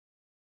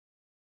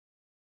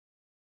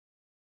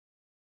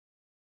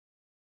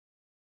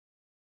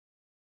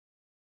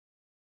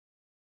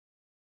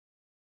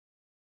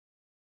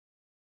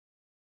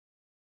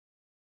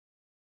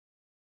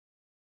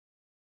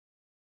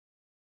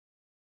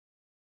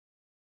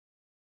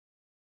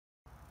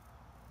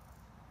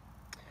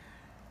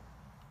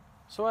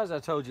So as I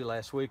told you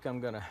last week, I'm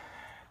going to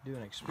do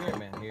an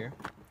experiment here.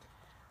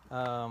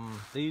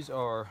 These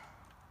are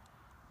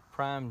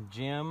Prime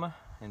Jim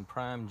and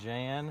Prime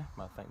Jan.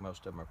 I think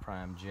most of them are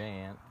Prime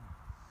Jan.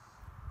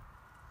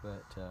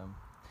 But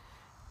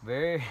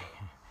very,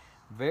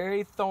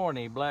 very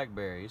thorny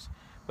blackberries.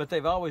 But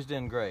they've always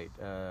done great.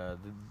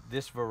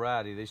 This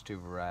variety, these two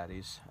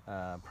varieties,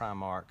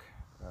 Primark,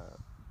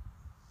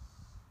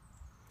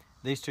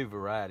 these two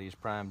varieties,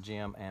 Prime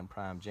Jim and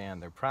Prime Jan,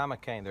 they're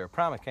a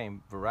Propagate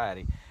variety.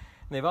 And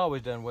they've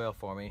always done well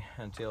for me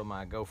until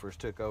my gophers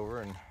took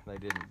over and they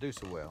didn't do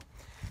so well.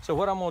 So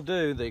what I'm going to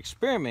do, the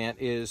experiment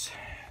is,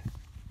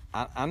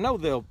 I know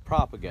they'll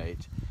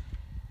propagate,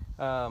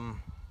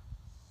 and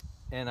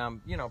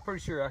I'm pretty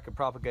sure I could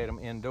propagate them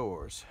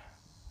indoors.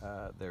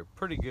 They're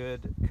pretty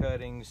good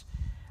cuttings.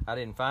 I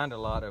didn't find a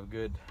lot of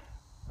good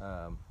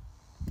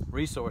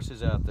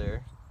resources out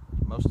there.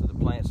 Most of the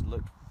plants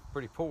looked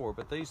pretty poor,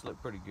 but these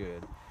look pretty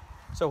good.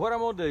 So what I'm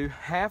going to do,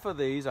 half of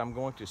these I'm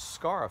going to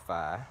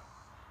scarify,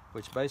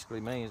 which basically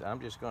means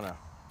I'm just going to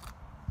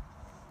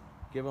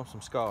give them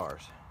some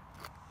scars.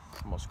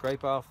 I'm going to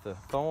scrape off the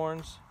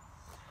thorns,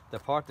 the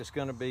part that's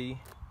going to be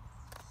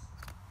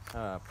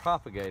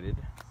propagated.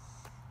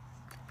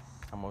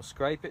 I'm going to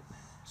scrape it,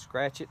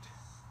 scratch it.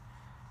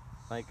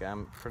 I think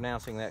I'm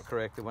pronouncing that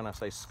correctly when I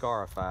say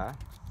scarify.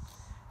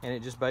 And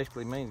it just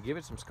basically means give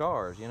it some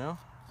scars,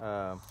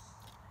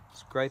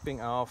 scraping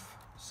off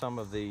some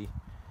of the,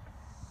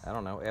 I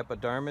don't know,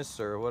 epidermis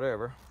or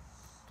whatever.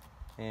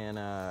 And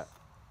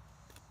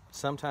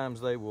sometimes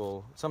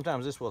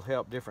this will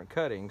help different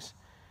cuttings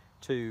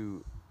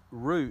to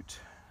root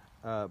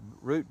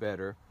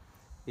better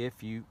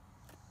if you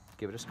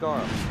give it a scar,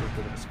 a little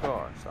bit of a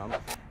scar. So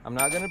I'm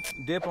not going to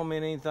dip them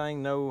in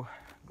anything, no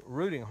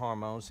rooting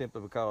hormones, simply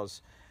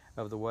because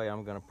of the way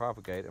I'm going to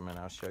propagate them, and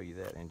I'll show you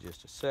that in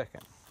just a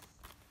second.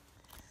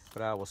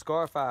 But I will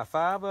scarify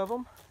 5 of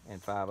them,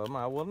 and 5 of them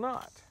I will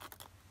not.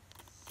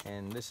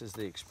 And this is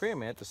the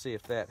experiment to see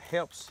if that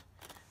helps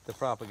the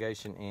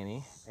propagation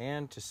any,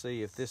 and to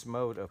see if this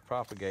mode of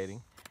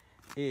propagating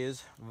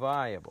is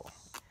viable.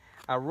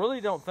 I really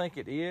don't think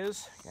it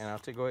is, and I'll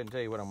go ahead and tell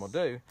you what I'm going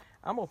to do.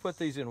 I'm going to put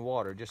these in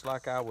water just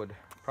like I would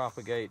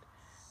propagate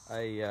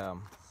a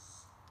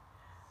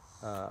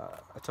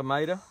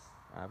tomato.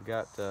 I've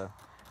got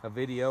a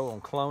video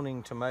on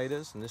cloning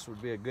tomatoes, and this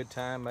would be a good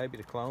time maybe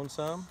to clone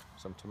some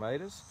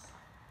tomatoes.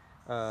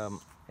 And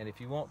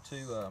if you want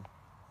to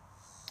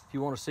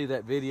see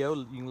that video,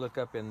 you can look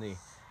up in the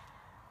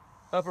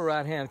upper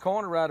right hand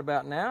corner right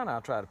about now, and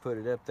I'll try to put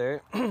it up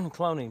there.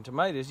 Cloning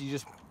tomatoes, you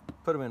just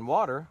put them in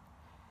water,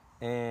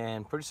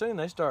 and pretty soon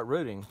they start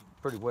rooting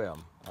pretty well.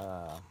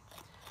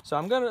 So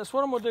that's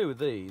what I'm gonna do with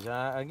these.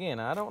 Again,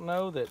 I don't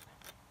know that.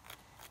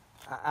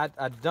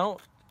 I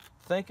don't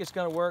think it's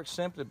going to work,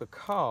 simply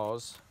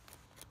because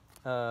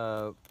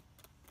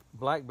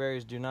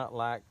blackberries do not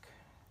like,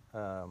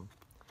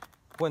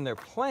 when they're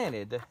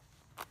planted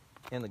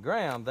in the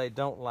ground, they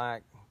don't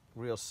like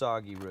real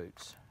soggy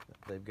roots.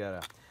 They've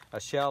got a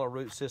shallow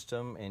root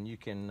system, and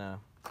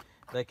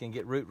they can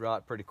get root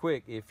rot pretty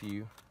quick if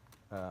you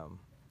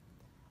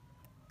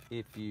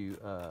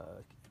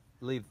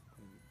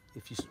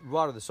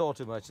water the soil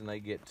too much, and they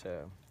get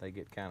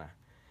kind of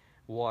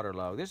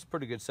waterlogged. This is a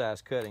pretty good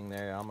size cutting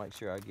there. I'll make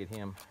sure I get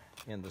him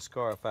in the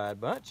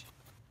scarified bunch.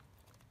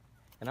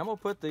 And I'm going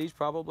to put these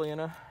probably in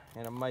a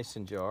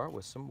mason jar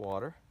with some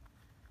water.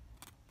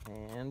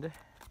 And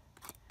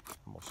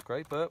I'm going to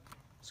scrape up,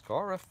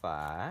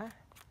 scarify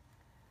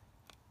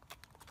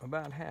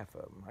about half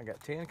of them. I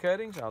got 10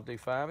 cuttings. I'll do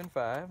 5 and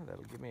 5.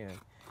 That'll give me a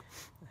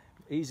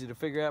easy to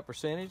figure out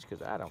percentage,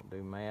 because I don't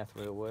do math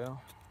real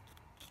well.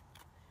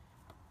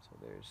 So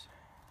there's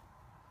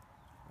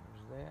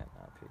that.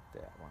 I picked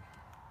that one.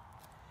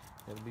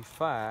 It'll be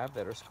 5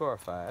 that are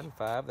scarified, and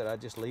 5 that I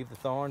just leave the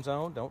thorns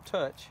on, don't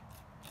touch.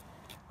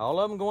 All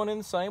of them going in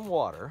the same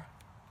water.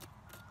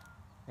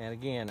 And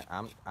again,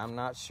 I'm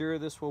not sure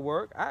this will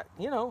work.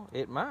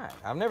 It might.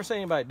 I've never seen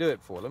anybody do it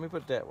before. Let me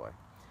put it that way.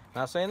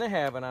 Not saying they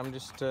haven't. I'm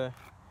just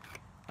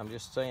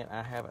saying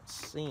I haven't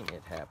seen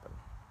it happen.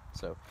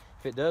 So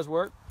if it does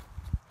work,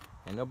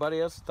 and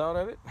nobody else thought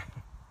of it,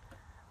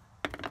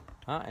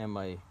 I am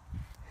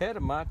ahead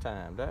of my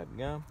time.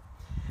 Dadgum.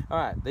 All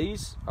right,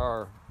 these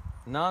are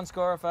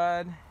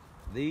non-scarified.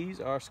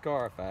 These are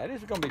scarified.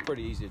 This is going to be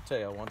pretty easy to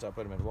tell once I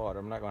put them in water.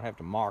 I'm not going to have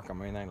to mark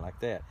them or anything like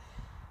that,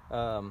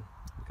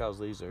 because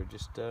these are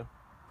just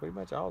pretty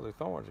much all their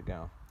thorns are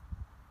gone.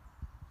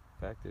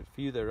 In fact, there's a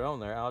few that are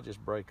on there I'll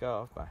just break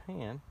off by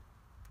hand.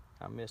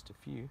 I missed a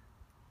few,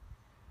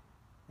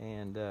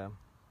 and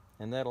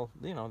that'll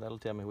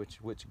tell me which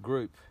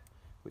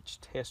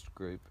test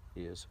group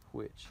is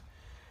which.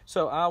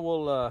 So I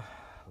will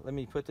let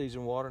me put these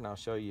in water, and I'll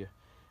show you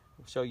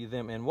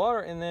them in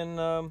water, and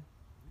then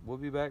we'll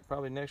be back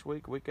probably next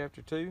week, week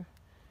after 2,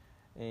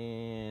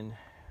 and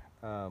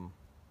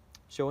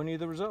showing you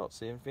the results,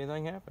 see if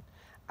anything happened.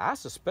 I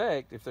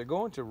suspect if they're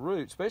going to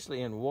root,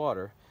 especially in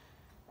water,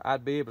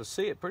 I'd be able to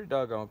see it pretty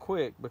doggone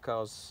quick,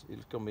 because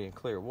it's going to be in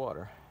clear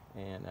water.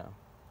 And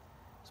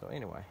so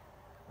anyway,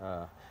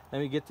 Let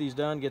me get these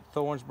done, get the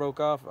thorns broke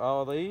off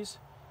all these,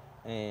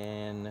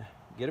 and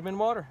get them in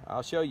water.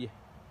 I'll show you.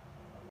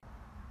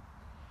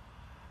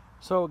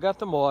 So I got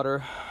them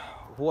water.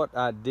 What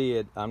I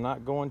did, I'm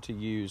not going to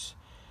use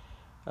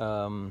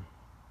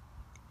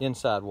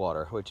inside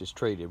water, which is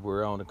treated.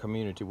 We're on a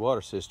community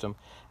water system.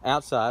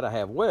 Outside I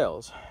have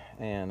wells,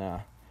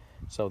 and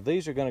so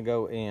these are going to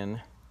go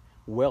in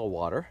well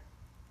water.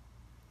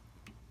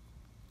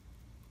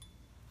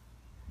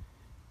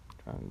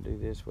 Trying to do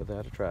this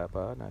without a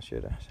tripod, and I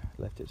should have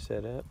left it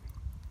set up.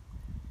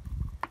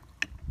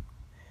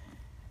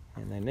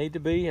 And they need to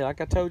be,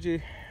 like I told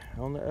you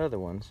on the other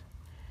ones,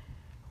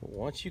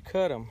 once you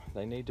cut them,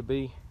 they need to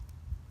be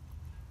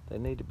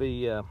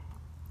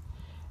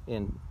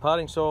in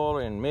potting soil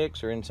or in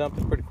mix or in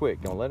something pretty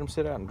quick. Don't let them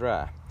sit out and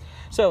dry.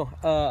 So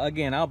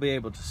again, I'll be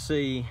able to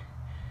see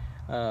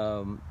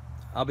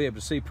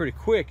pretty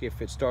quick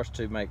if it starts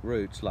to make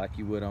roots, like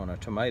you would on a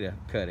tomato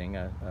cutting,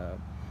 a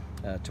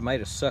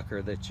tomato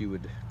sucker that you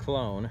would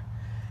clone.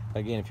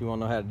 Again, if you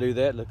want to know how to do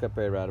that, look up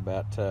there right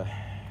about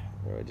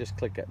just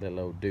click that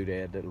little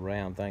doodad, little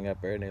round thing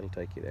up there, and it'll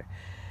take you there.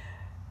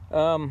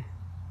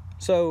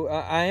 So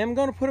I am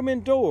going to put them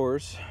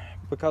indoors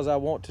because I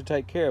want to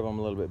take care of them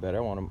a little bit better.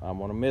 I want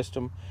to mist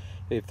them.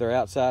 If they're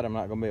outside, I'm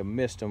not going to be able to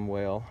mist them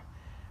well.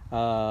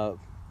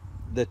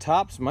 The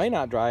tops may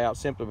not dry out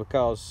simply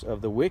because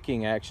of the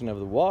wicking action of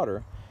the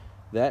water.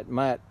 It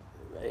might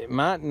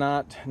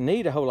not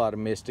need a whole lot of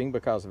misting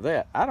because of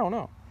that. I don't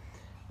know,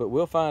 but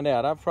we'll find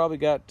out. I've probably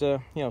got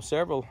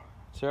several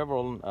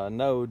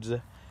nodes,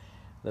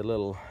 the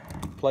little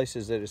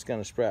places that it's going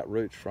to sprout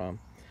roots from.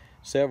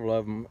 Several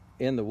of them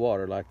in the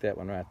water, like that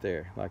one right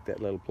there, like that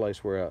little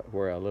place where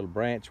a little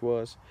branch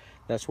was.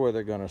 That's where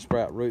they're going to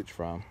sprout roots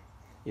from,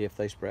 if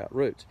they sprout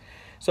roots.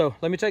 So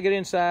let me take it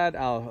inside.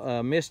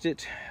 I'll mist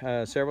it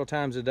several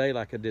times a day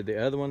like I did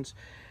the other ones.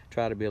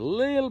 Try to be a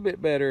little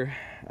bit better,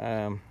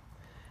 a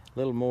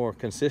little more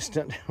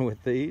consistent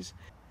with these.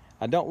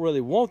 I don't really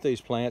want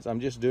these plants.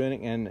 I'm just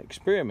doing an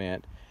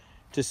experiment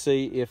to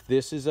see if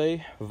this is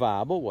a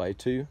viable way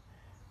to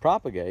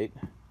propagate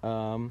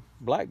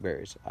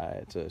blackberries.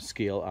 It's a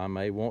skill I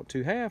may want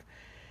to have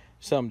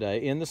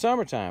someday in the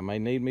summertime. May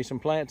need me some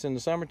plants in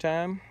the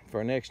summertime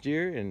for next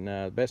year,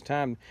 and best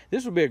time,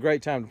 this would be a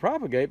great time to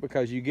propagate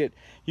because you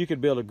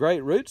could build a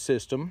great root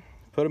system,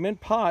 put them in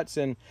pots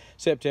in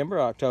September,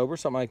 October,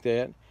 something like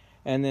that,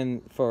 and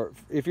then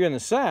if you're in the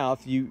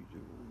South, you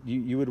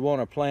would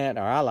want to plant,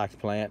 or I like to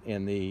plant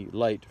in the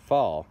late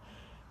fall,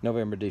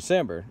 November,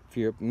 December. If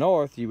you're up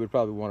north, you would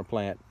probably want to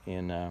plant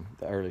in the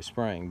early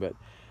spring, but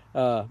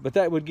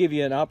that would give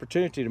you an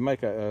opportunity to make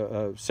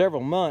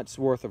several months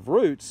worth of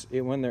roots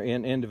when they're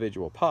in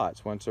individual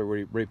pots, once they're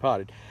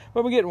repotted.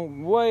 But we're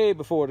getting way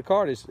before the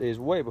cart is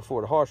way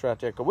before the horse right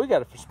there, because we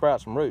got to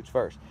sprout some roots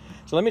first.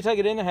 So let me take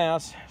it in the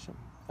house.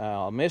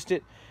 I'll mist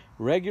it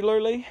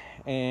regularly,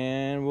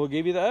 and we'll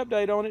give you the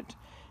update on it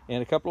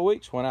in a couple of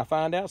weeks when I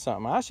find out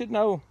something. I should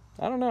know.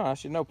 I don't know. I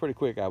should know pretty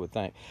quick, I would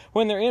think.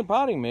 When they're in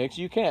potting mix,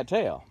 you can't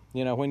tell.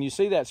 When you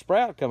see that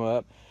sprout come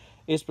up,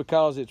 it's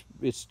because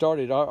it's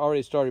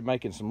already started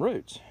making some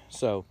roots.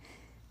 So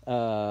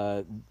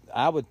I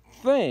would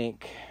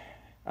think,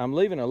 I'm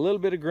leaving a little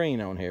bit of green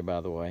on here,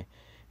 by the way,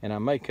 and I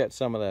may cut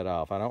some of that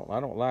off. I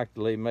don't like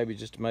to leave maybe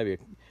a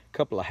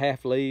couple of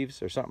half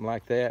leaves or something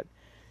like that.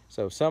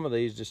 So some of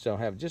these just don't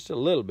have just a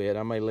little bit.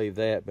 I may leave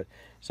that, but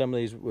some of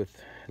these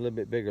with a little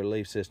bit bigger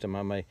leaf system,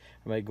 I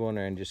may go in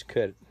there and just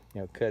cut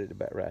it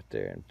about right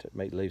there and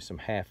make leave some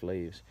half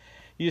leaves.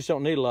 You just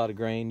don't need a lot of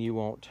green. You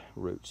want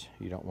roots.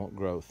 You don't want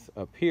growth.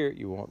 Up here,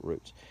 you want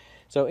roots.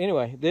 So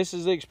anyway, this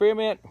is the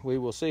experiment. We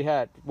will see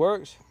how it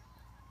works.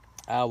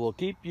 I will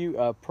keep you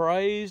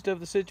appraised of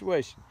the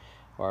situation,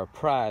 or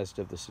apprised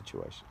of the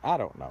situation. I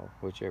don't know,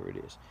 whichever it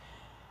is.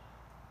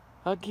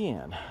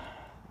 Again,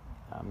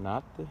 I'm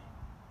not the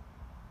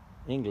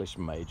English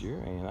major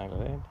or anything like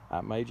that.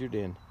 I majored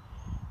in,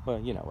 well,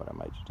 you know what I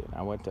majored in.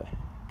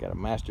 Got a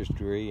master's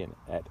degree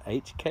at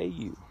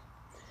HKU.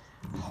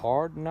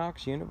 Hard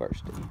Knocks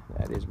University.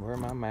 That is where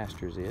my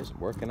master's is.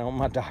 I'm working on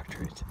my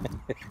doctorate.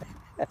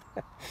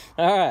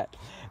 All right,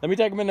 let me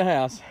take them in the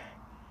house,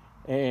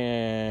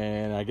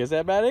 and I guess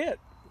that's about it.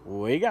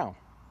 We gone.